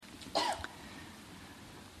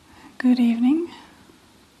Good evening.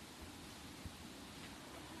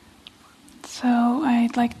 So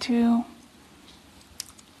I'd like to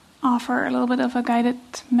offer a little bit of a guided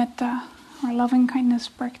metta or loving kindness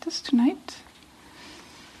practice tonight.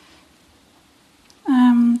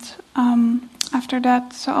 And after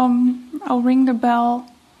that, I'll ring the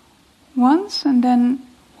bell once, and then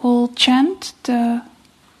we'll chant the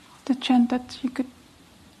chant that you could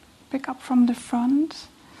pick up from the front.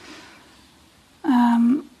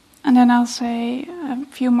 And then I'll say a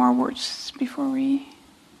few more words before we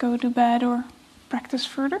go to bed or practice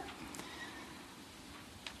further.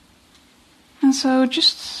 And so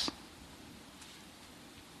just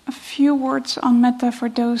a few words on metta for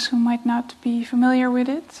those who might not be familiar with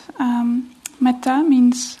it. Metta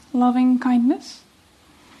means loving kindness.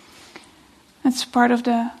 It's part of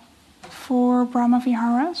the 4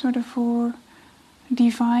 Brahmaviharas, or the 4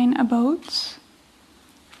 divine abodes.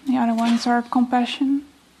 The other ones are compassion,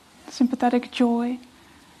 sympathetic joy,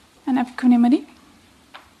 and equanimity.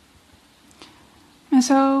 And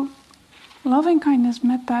so, loving kindness,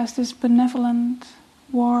 metta, is this benevolent,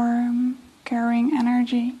 warm, caring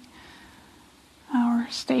energy, our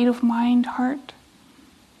state of mind, heart.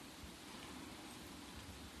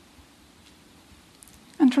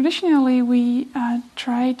 And traditionally, we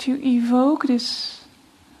try to evoke this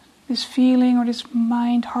feeling or this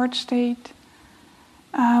mind-heart state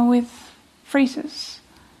with phrases.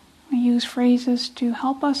 We use phrases to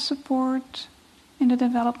help us support in the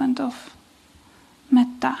development of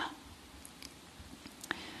metta.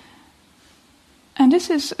 And this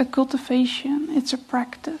is a cultivation, it's a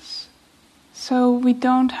practice. So we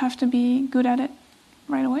don't have to be good at it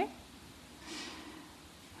right away.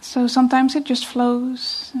 So sometimes it just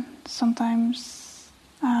flows, and sometimes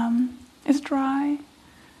it's dry.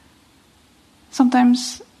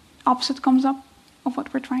 Sometimes opposite comes up of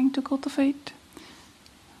what we're trying to cultivate.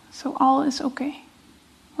 So all is okay.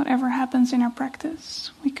 Whatever happens in our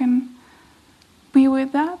practice, we can be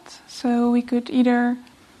with that. So we could either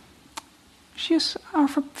choose our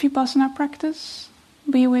vipassana practice,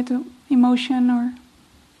 be with emotion or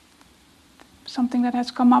something that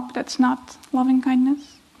has come up that's not loving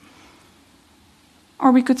kindness.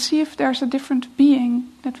 Or we could see if there's a different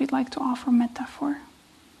being that we'd like to offer metta for.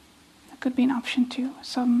 That could be an option too.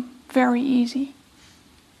 Some very easy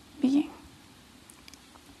being.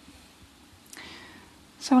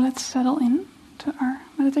 So let's settle in to our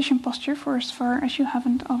meditation posture for as far as you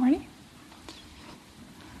haven't already.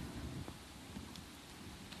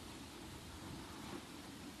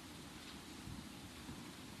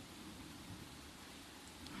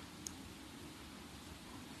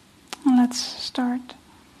 And let's start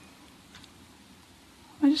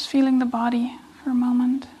by just feeling the body for a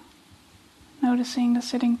moment, noticing the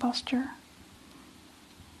sitting posture.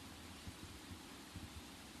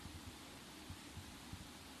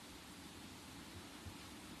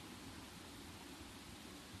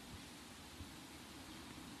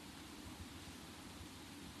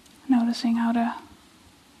 Noticing how the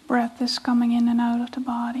breath is coming in and out of the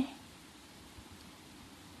body.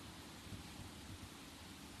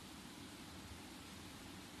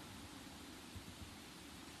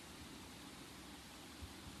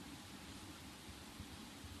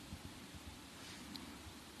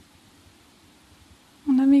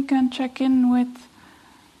 And then we can check in with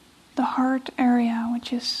the heart area,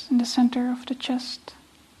 which is in the center of the chest.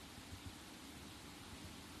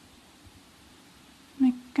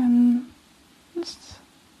 We can just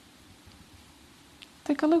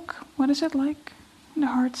take a look. What is it like in the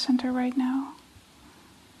heart center right now?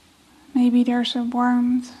 Maybe there's a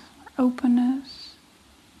warmth, or openness.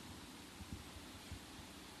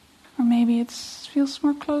 Or maybe it feels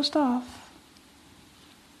more closed off.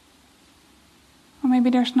 Or maybe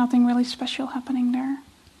there's nothing really special happening there.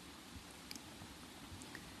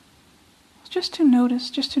 Just to notice,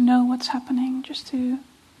 just to know what's happening, just to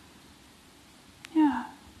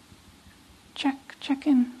check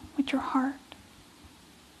in with your heart.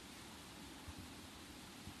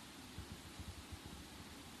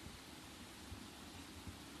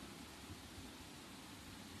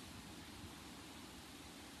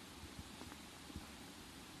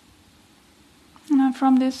 And then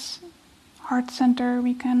from this heart center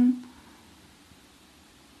we can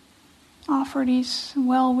offer these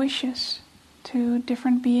well wishes to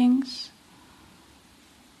different beings.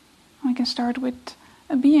 We can start with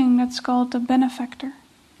a being that's called the benefactor.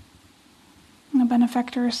 And a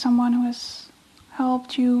benefactor is someone who has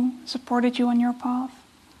helped you, supported you on your path.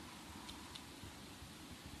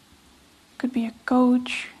 Could be a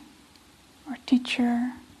coach, or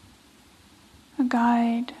teacher, a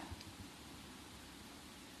guide.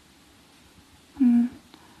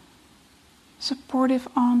 supportive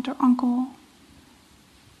aunt or uncle.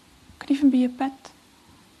 Could even be a pet.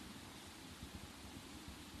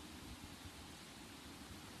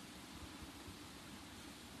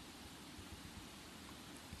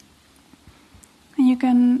 And you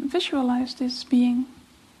can visualize this being.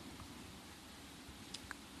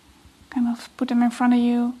 Kind of put them in front of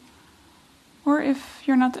you. Or if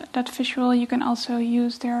you're not that visual, you can also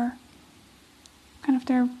use their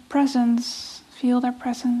presence, feel their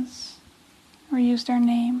presence, or use their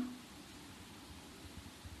name.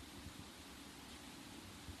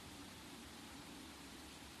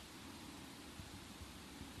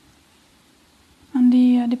 And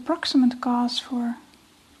the proximate cause for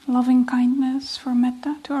loving kindness, for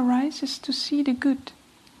metta to arise, is to see the good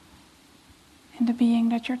in the being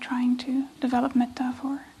that you're trying to develop metta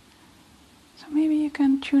for. So maybe you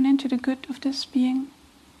can tune into the good of this being.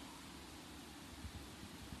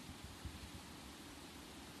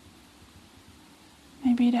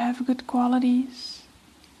 Maybe they have good qualities,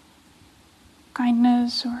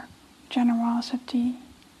 kindness or generosity,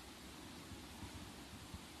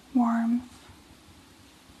 warmth.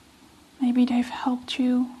 Maybe they've helped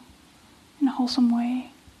you in a wholesome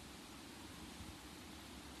way.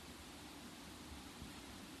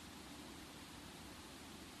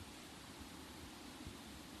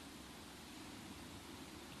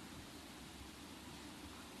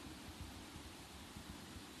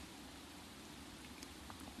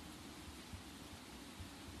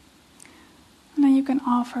 And then you can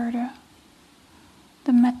offer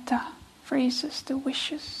the metta phrases, the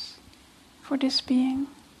wishes for this being.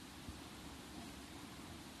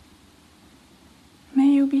 May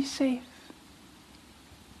you be safe.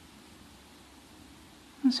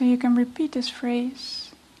 And so you can repeat this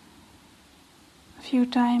phrase a few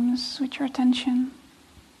times with your attention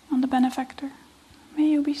on the benefactor. May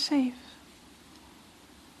you be safe.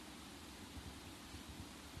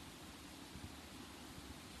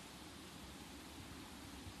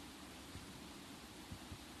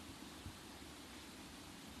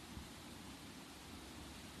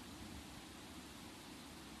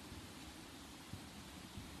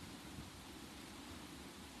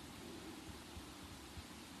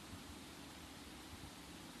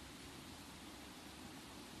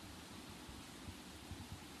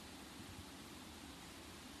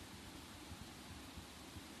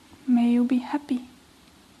 May you be happy.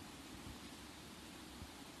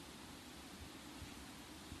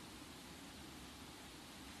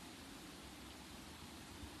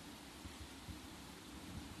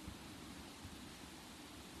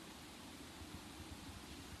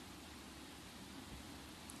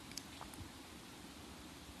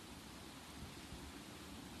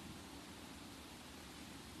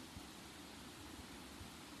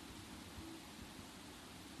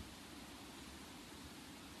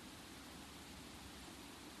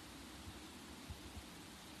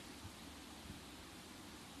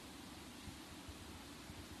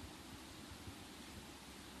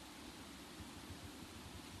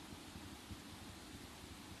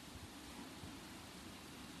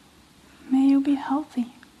 May you be healthy.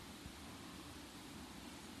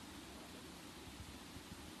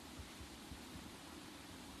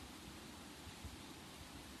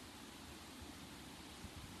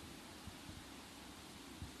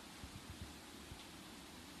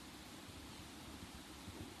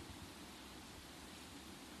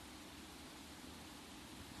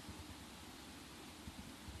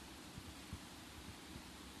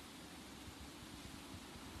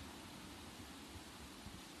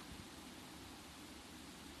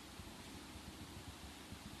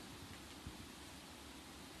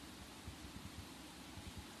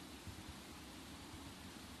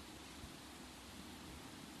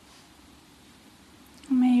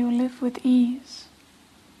 May you live with ease.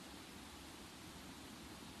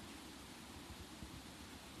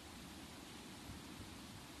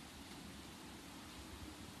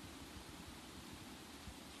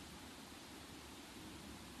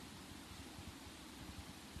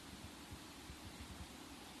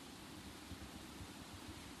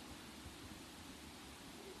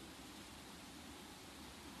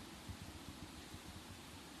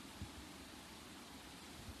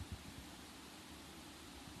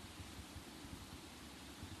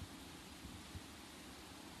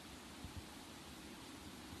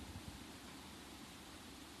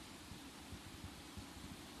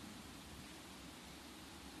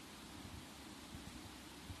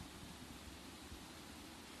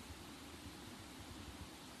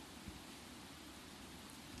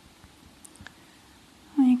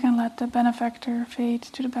 And you can let the benefactor fade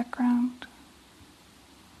to the background.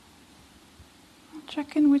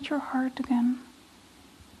 Check in with your heart again.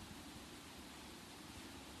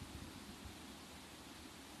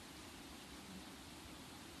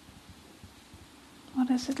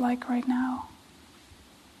 What is it like right now?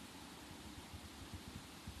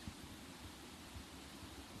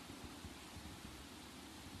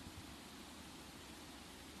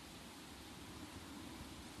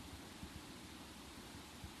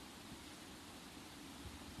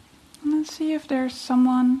 And then see if there's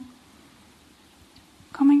someone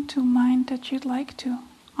coming to mind that you'd like to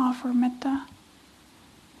offer metta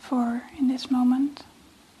for in this moment.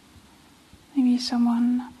 Maybe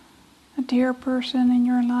someone, a dear person in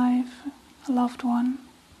your life, a loved one,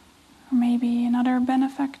 or maybe another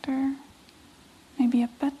benefactor, maybe a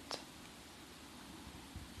pet,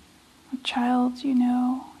 a child you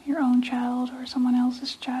know, your own child or someone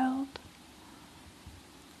else's child.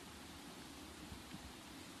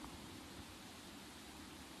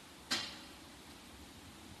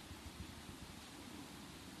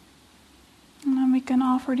 And then we can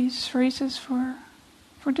offer these phrases for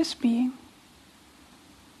this being.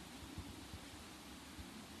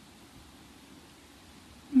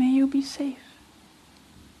 May you be safe.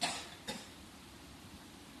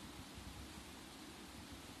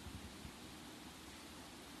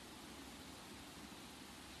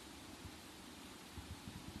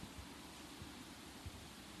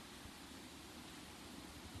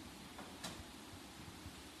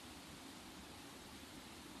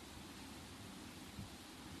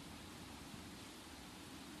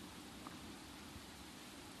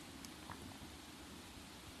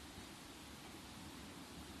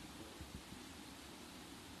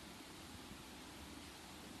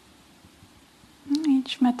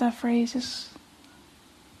 Each metta phrase is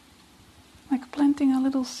like planting a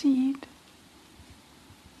little seed.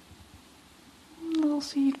 A little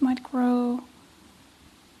seed might grow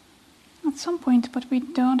at some point, but we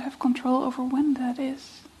don't have control over when that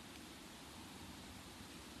is.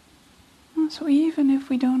 So even if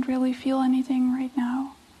we don't really feel anything right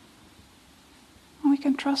now, we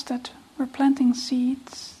can trust that we're planting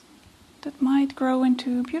seeds that might grow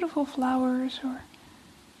into beautiful flowers or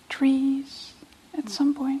trees at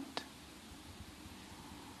some point.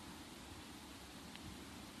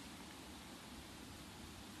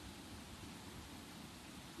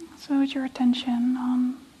 So with your attention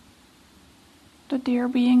on the dear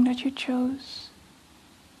being that you chose,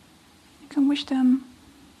 you can wish them,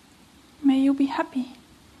 may you be happy.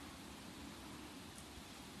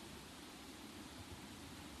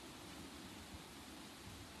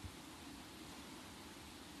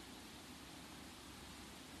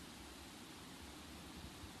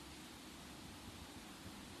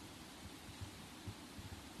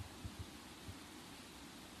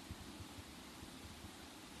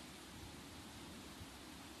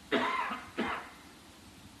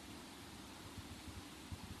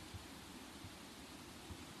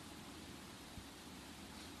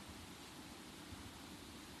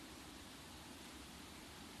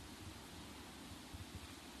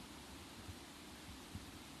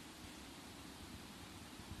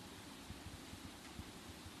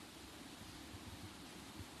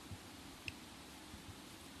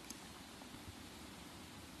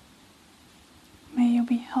 May you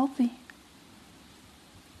be healthy.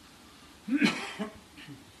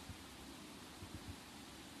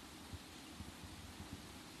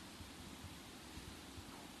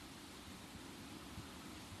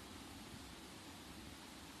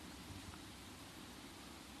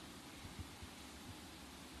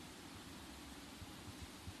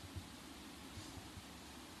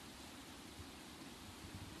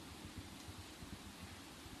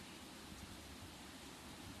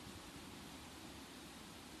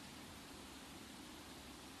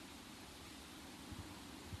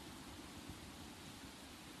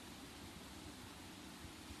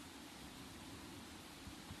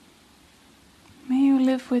 May you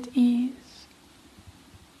live with ease.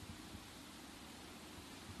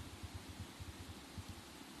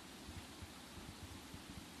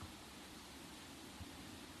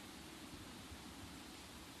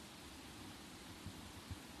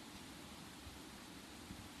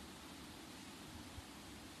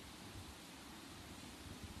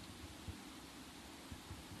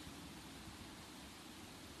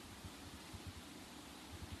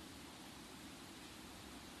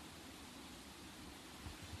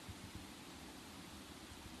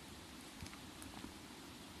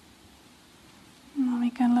 We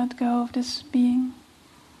can let go of this being.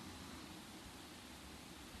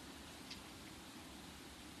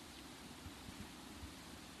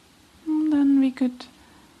 And then we could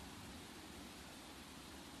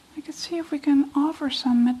see if we can offer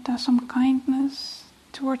some metta, some kindness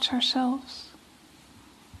towards ourselves.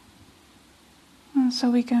 And so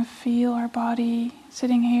we can feel our body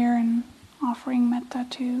sitting here and offering metta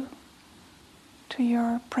to to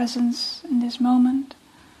your presence in this moment.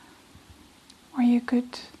 Or you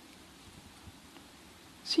could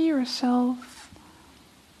see yourself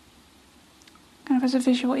kind of as a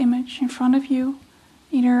visual image in front of you,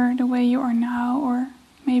 either the way you are now or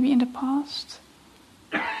maybe in the past.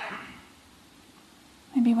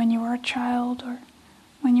 Maybe when you were a child, or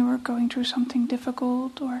when you were going through something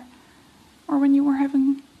difficult, or when you were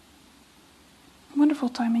having a wonderful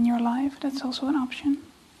time in your life. That's also an option.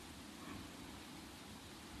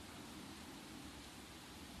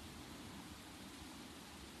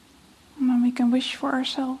 And then we can wish for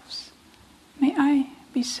ourselves, may I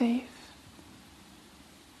be safe.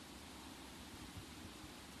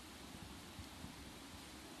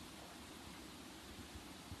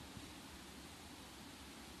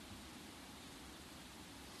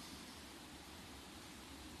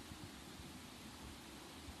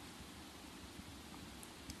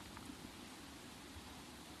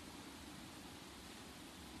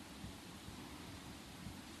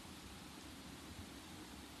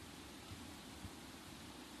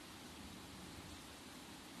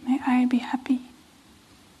 May I be happy.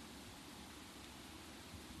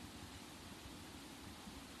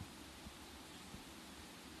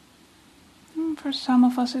 And for some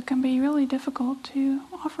of us it can be really difficult to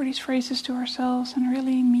offer these phrases to ourselves and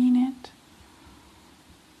really mean it.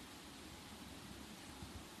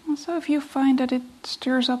 And so if you find that it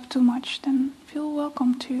stirs up too much, then feel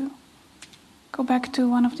welcome to go back to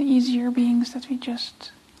one of the easier beings that we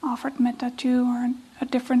just offered metta to, or a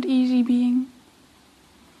different easy being.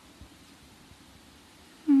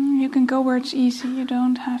 You can go where it's easy. You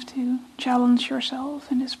don't have to challenge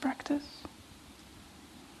yourself in this practice.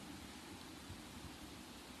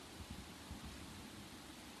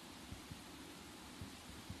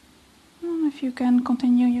 And if you can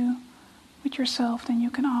continue with yourself, then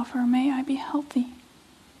you can offer, may I be healthy.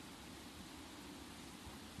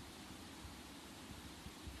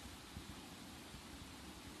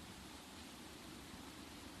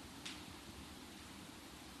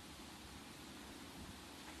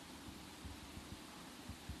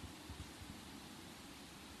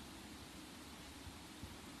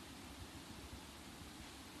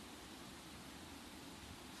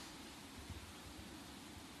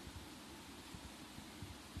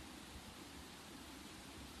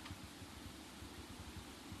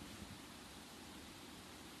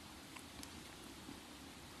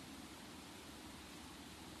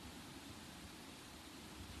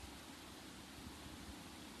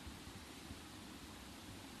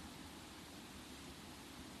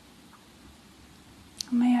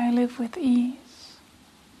 May I live with ease.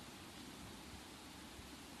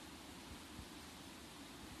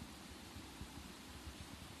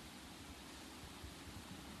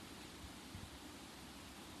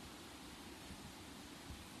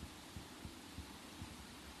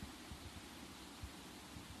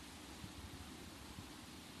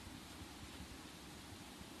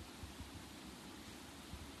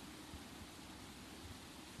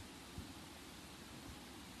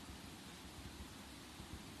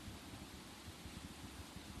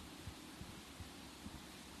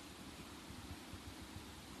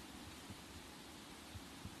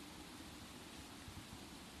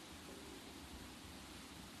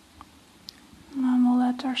 And we'll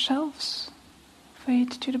let ourselves fade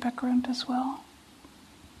to the background as well.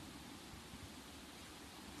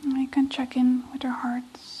 And we can check in with our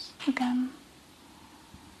hearts again.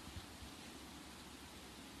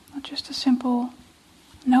 Not just a simple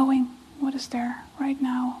knowing what is there right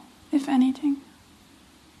now, if anything.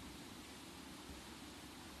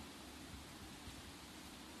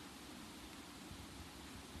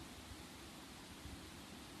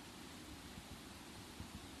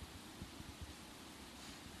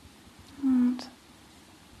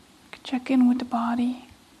 Check in with the body,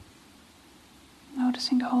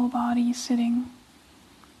 noticing the whole body sitting,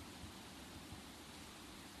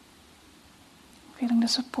 feeling the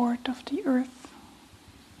support of the earth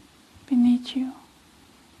beneath you.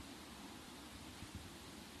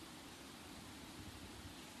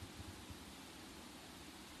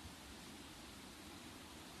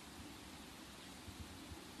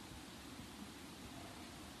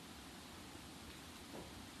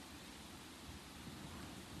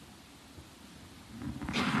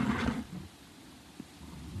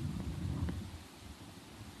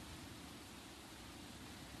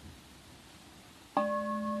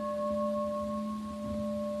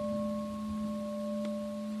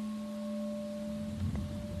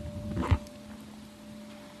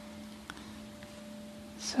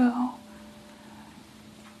 So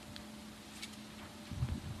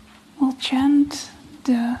we'll chant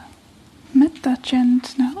the metta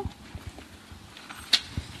chant now.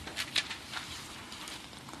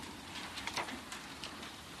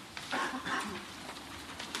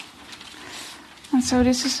 And so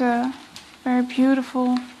this is a very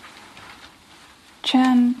beautiful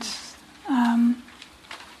chant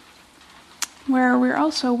where we're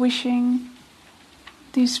also wishing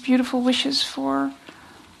these beautiful wishes for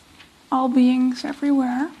all beings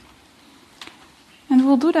everywhere. And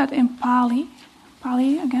we'll do that in Pali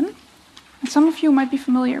again. And some of you might be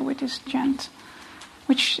familiar with this chant,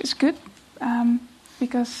 which is good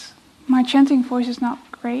because my chanting voice is not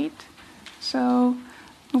great. So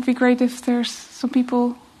it would be great if there's some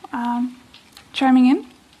people chiming in.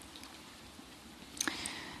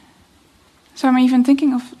 So I'm even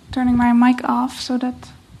thinking of turning my mic off so that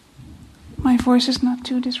my voice is not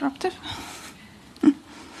too disruptive. But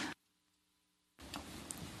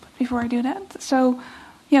before I do that, so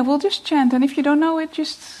yeah, we'll just chant. And if you don't know it,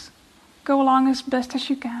 just go along as best as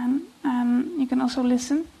you can. You can also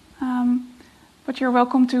listen. But you're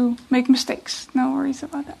welcome to make mistakes. No worries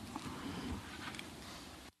about that.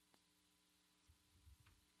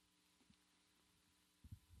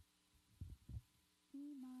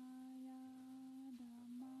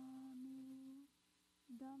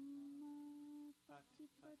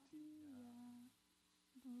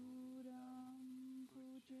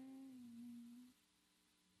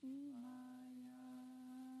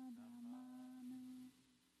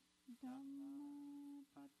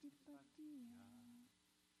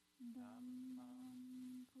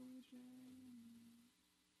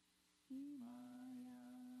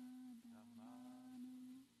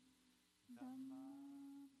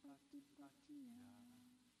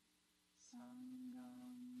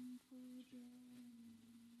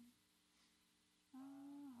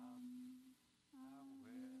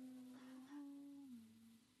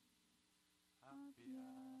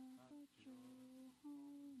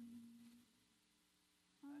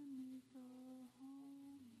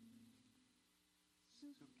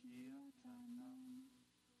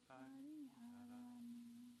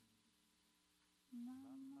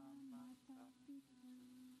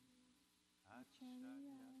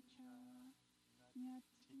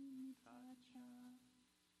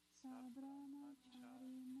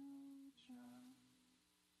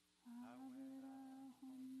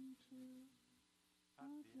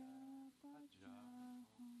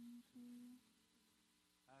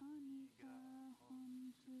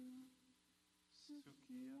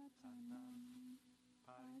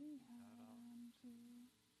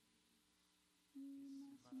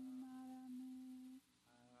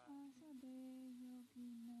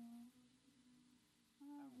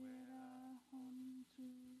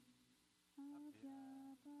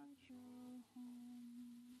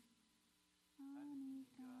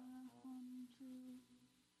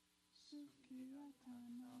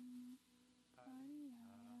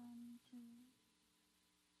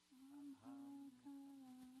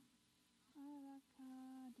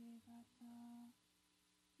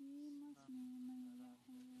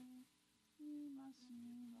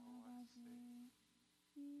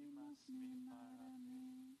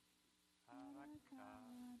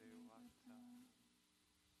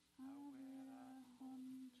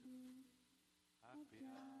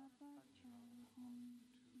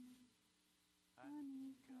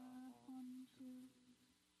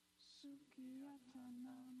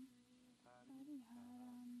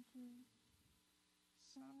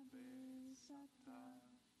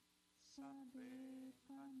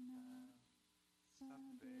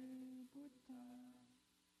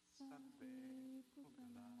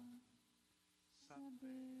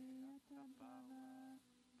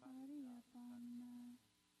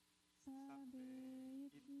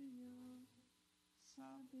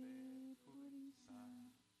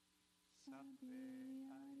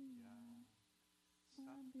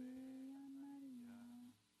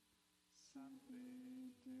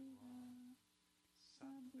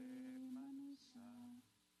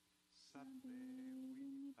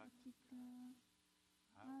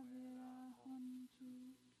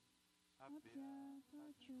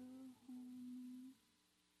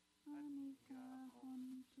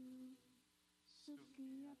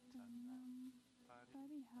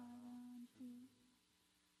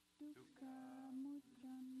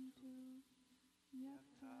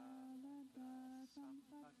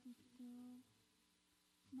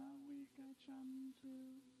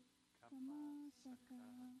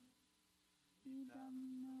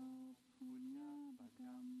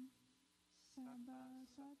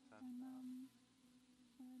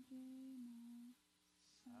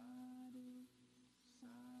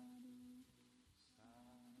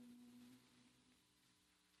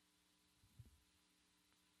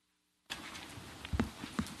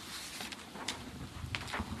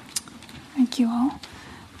 Thank you all.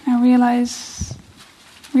 I realize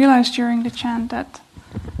realized during the chant that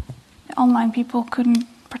the online people couldn't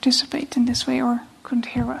participate in this way or couldn't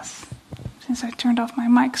hear us since I turned off my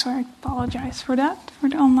mic, so I apologize for that, for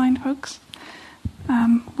the online folks.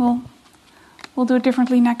 We'll do it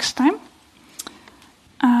differently next time.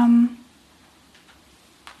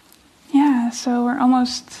 So we're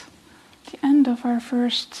almost at the end of our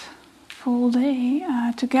first full day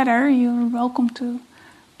together. You're welcome to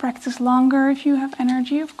practice longer if you have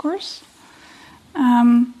energy, of course.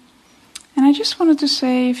 And I just wanted to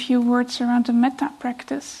say a few words around the metta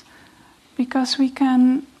practice, because we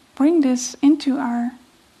can bring this into our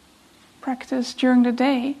practice during the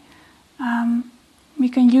day. We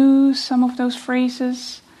can use some of those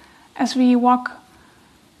phrases as we walk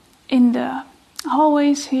in the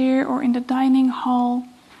hallways here or in the dining hall.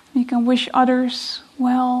 We can wish others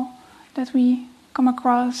well that we come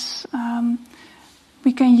across.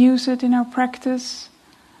 We can use it in our practice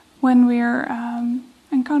when we're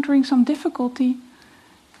encountering some difficulty.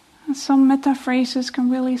 And some metta phrases can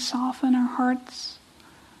really soften our hearts,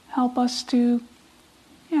 help us to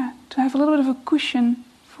have a little bit of a cushion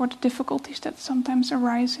for the difficulties that sometimes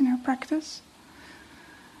arise in our practice.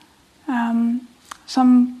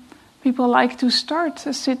 Some people like to start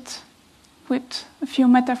a sit with a few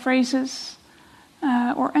metta phrases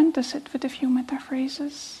or end the sit with a few metta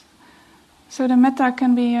phrases. So the metta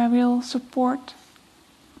can be a real support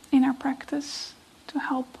in our practice to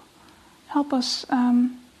help us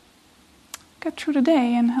get through the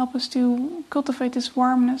day and help us to cultivate this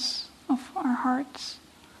warmness of our hearts.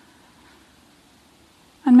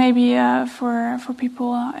 And maybe for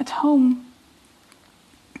people at home,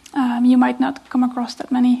 you might not come across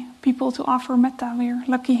that many people to offer metta. We're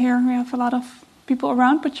lucky here; we have a lot of people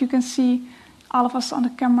around, but you can see all of us on the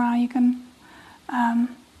camera. You can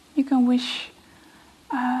wish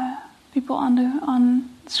people on the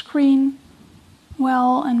screen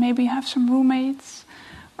well, and maybe have some roommates,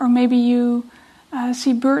 or maybe you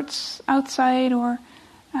see birds outside, or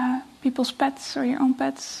people's pets, or your own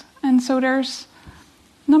pets. And so there's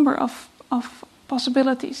a number of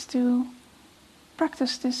possibilities to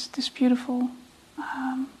practice this beautiful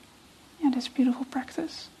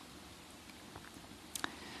practice.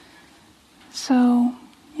 So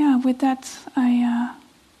with that, I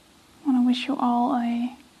want to wish you all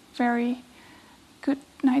a very good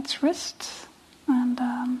night's rest, and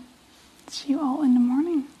see you all in the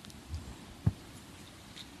morning.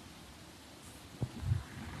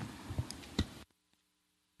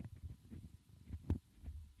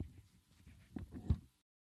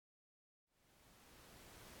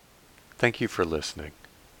 Thank you for listening.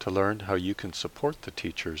 To learn how you can support the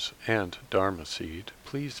teachers and Dharma Seed,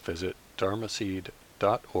 please visit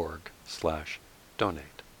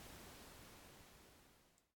dharmaseed.org/donate.